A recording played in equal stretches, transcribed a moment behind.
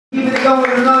going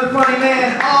with another funny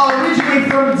man, originally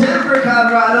from Denver,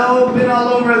 Colorado, been all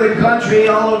over the country,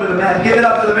 all over the map. Give it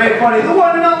up for the very funny, the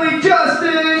one and only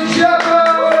Justin Shepard!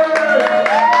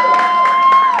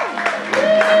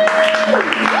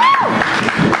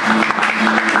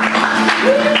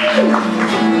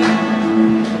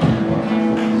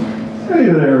 Hey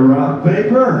there,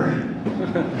 Rockpaper.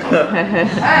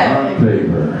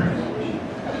 Rockpaper.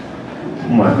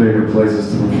 One of my favorite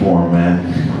places to perform, man.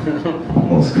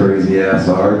 Most crazy ass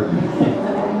art.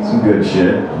 Some good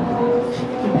shit.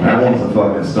 That one's a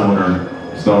fucking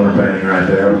stoner painting right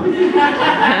there.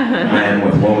 Man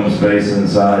with woman's face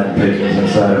inside, pigeons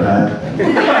inside of hat.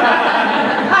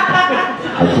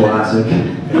 A classic.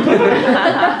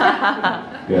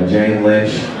 Got Jane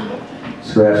Lynch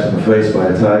scratched in the face by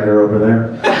a tiger over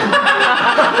there.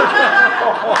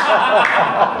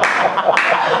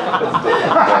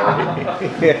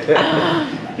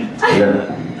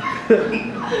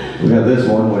 We got this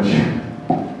one, which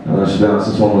let's be honest,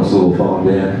 this one looks a little phoned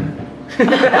in.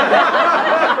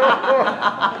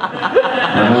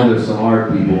 I know there's some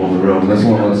art people in the room. This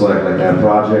one looks like that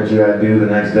project you had to do the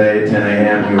next day at 10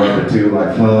 a.m. You up at 2,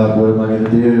 like, fuck, what am I gonna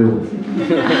do?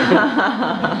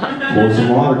 Pour some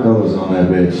watercolors on that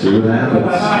bitch, see what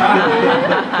happens.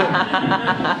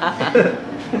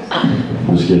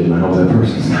 I'm just kidding, I hope that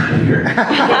person's not here.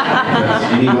 That's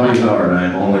anybody's art,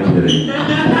 I'm only kidding.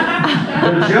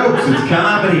 They're jokes, it's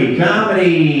comedy,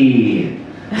 comedy!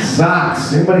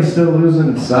 Socks, anybody still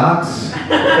losing socks? In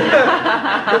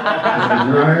the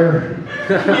dryer?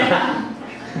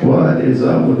 What is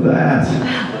up with that?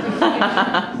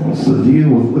 What's the deal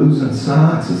with losing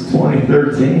socks? It's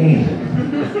 2013.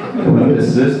 Can we get a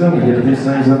system to get these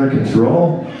things under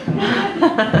control?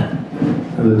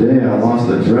 The other day I lost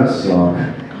a dress sock.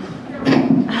 I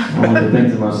wanted to think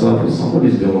to myself, well,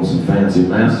 somebody's doing some fancy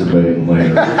masturbating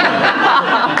later.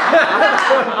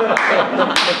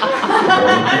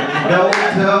 Gold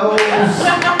toes.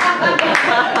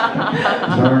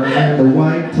 Turn into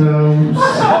white toes.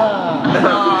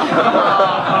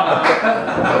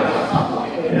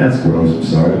 Yeah, that's gross. I'm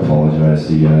sorry. I apologize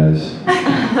to you guys.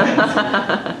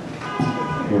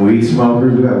 Weed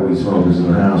smokers? We got weed smokers in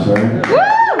the house, right?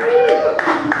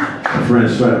 My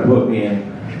friends try to put me in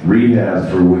rehab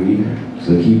for weed, so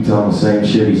they keep telling the same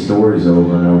shitty stories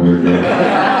over and over again.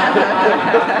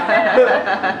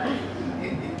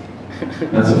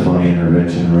 That's a funny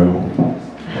intervention, Ro.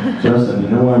 Justin, you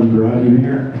know why we brought you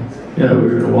here? Yeah, we were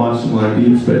going to watch some like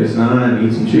Deep Space Nine and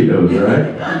eat some Cheetos,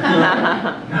 right?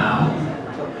 No.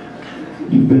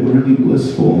 You've been really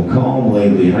blissful and calm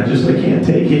lately, and I can't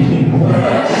take it anymore.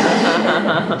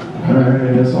 Alright,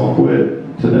 I guess I'll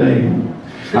quit today.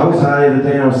 I was high the other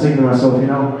day and I was thinking to myself, you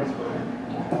know,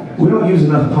 we don't use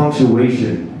enough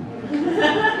punctuation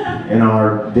in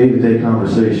our day-to-day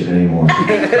conversation anymore.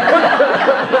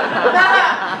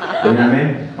 You know what I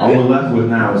mean? All we're left with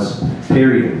now is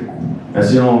period. That's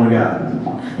the only one we got.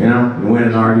 You know, you win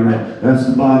an argument, that's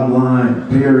the bottom line,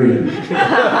 period.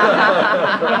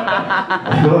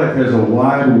 I feel like there's a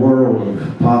wide world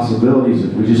of possibilities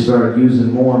if we just start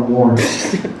using more and more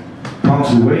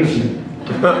punctuation.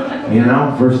 You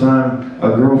know, first time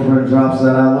a girlfriend drops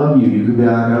that I love you, you could be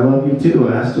like, I love you too,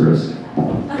 asterisk.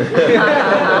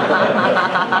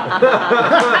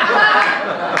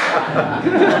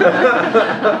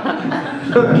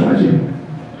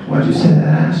 Why'd you say that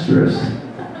asterisk?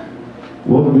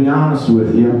 Well, to be honest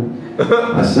with you,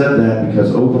 I said that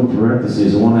because open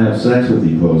parentheses, I want to have sex with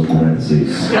you, close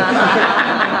parentheses.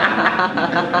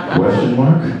 Question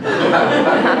mark?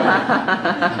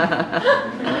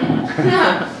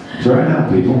 Try it out,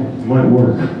 people. It might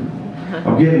work.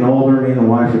 I'm getting older. Me and the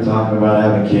wife are talking about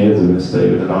having kids. I've been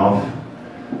staving it off.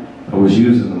 I was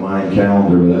using the mind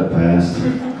calendar, but that passed. The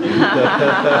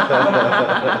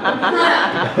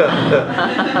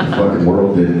fucking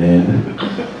world didn't end.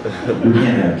 We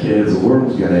can't have kids. The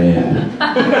world's gonna end.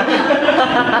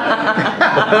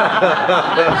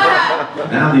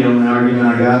 Now the only argument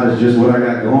I got is just what I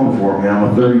got going for me. I'm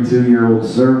a 32-year-old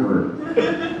server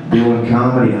doing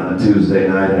comedy on a Tuesday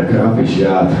night in a coffee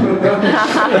shop.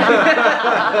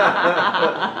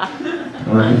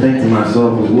 And I can think to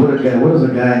myself, what does a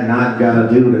guy not got to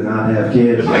do to not have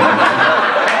kids?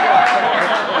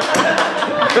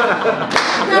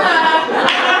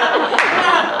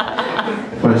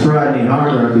 If I tried any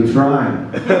harder, I'd be trying.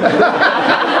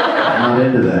 I'm not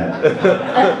into that.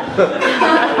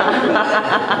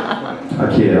 I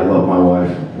kid, I love my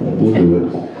wife. We'll do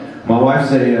it. My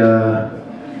wife's what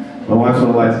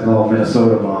I like to call a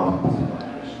Minnesota mom.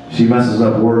 She messes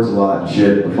up words a lot and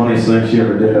shit. The funniest thing she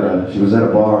ever did, she was at a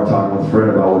bar talking with a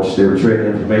friend about they were trading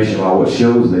information about what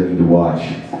shows they need to watch.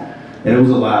 And it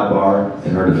was a loud bar,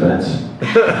 in her defense.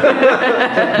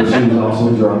 But she was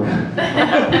also drunk.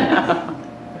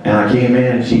 And I came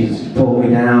in and she pulled me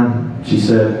down. She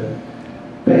said,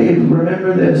 "Babe,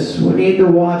 remember this. We need to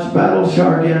watch Battle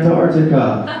Shark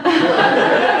Antarctica."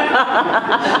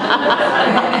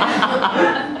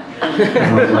 And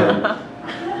I was like,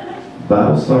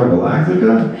 "Battlestar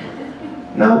Galactica?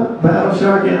 No, Battle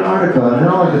Shark Antarctica." And then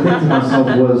all I could think to myself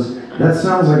was, that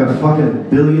sounds like a fucking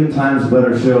billion times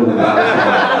better show than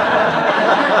Battlestar.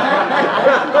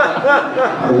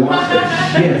 I watched the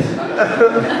shit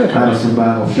out of some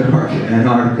Battle Shark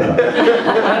Antarctica.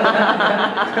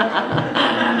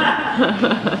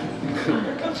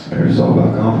 It's all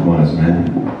about compromise, man.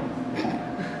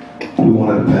 We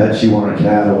wanted a pet, she wanted a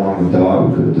cat, I wanted a dog,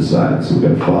 we couldn't decide, so we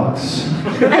got a fox.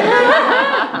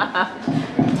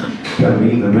 Gotta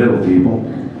meet in the middle, people.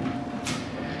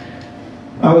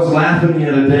 I was laughing the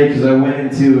other day because I went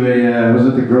into I was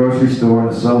at the grocery store in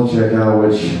the self-checkout,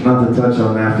 which, not to touch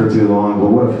on that for too long, but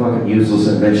what a fucking useless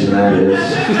invention that is.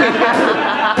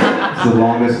 It's the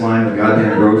longest line in the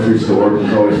goddamn grocery store,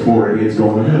 there's always 4 idiots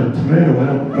going, "I got a tomato, I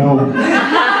don't know."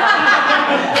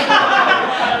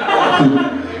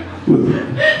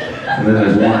 And then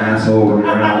there's one asshole running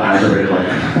around all aggravated like,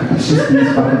 "It's just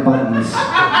these fucking buttons.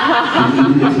 Did you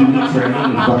do the TV training,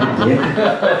 you fucking dick?"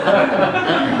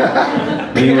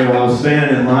 Anyway, while I was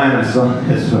standing in line, I saw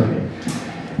this fucking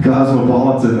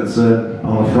Cosmopolitan that said,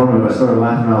 on the front of it, I started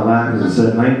laughing out loud because it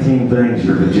said 19 things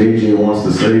your JJ wants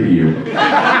to say to you.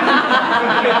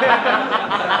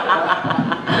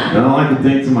 And all I could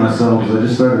think to myself was I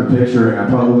just started picturing, I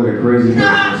probably look like a crazy person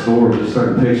in the store, I just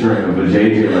started picturing a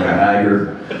JJ like a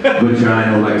haggard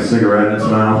vagina with like a cigarette in its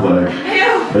mouth, like, "Hey,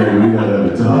 we gotta have a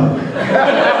talk."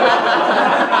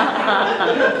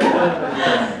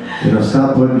 You know,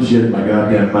 stop putting shit in my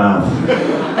goddamn mouth. Put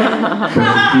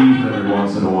some teeth every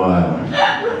once in a while.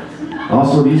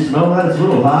 Also, do you smell that? It's a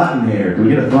little hot in here. Can we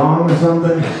get a thong or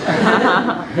something?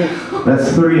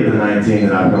 That's 3 of the 19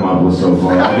 that I've come up with so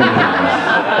far. I'll get the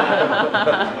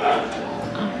rest.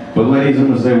 But ladies, I'm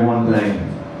gonna say one thing.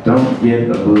 Don't get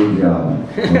a boob job,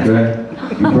 okay?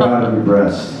 Be proud of your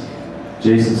breasts.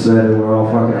 Jason said that we're all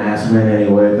fucking ass men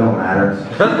anyway, it don't matter.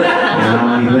 You know,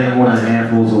 anything more than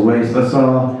handfuls of waist. I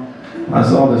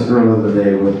saw this girl the other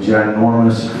day with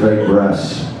ginormous fake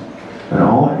breasts. And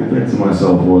all I could think to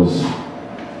myself was,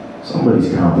 somebody's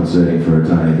compensating for a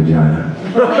tiny vagina.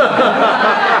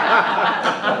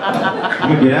 I'm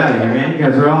gonna get out of here, man. You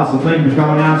guys are awesome. Thank you for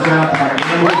coming out. Shout out to my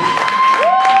family.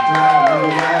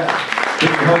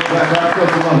 Big hope that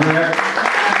Rockpaper over there.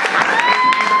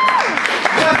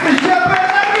 That's the shepherd!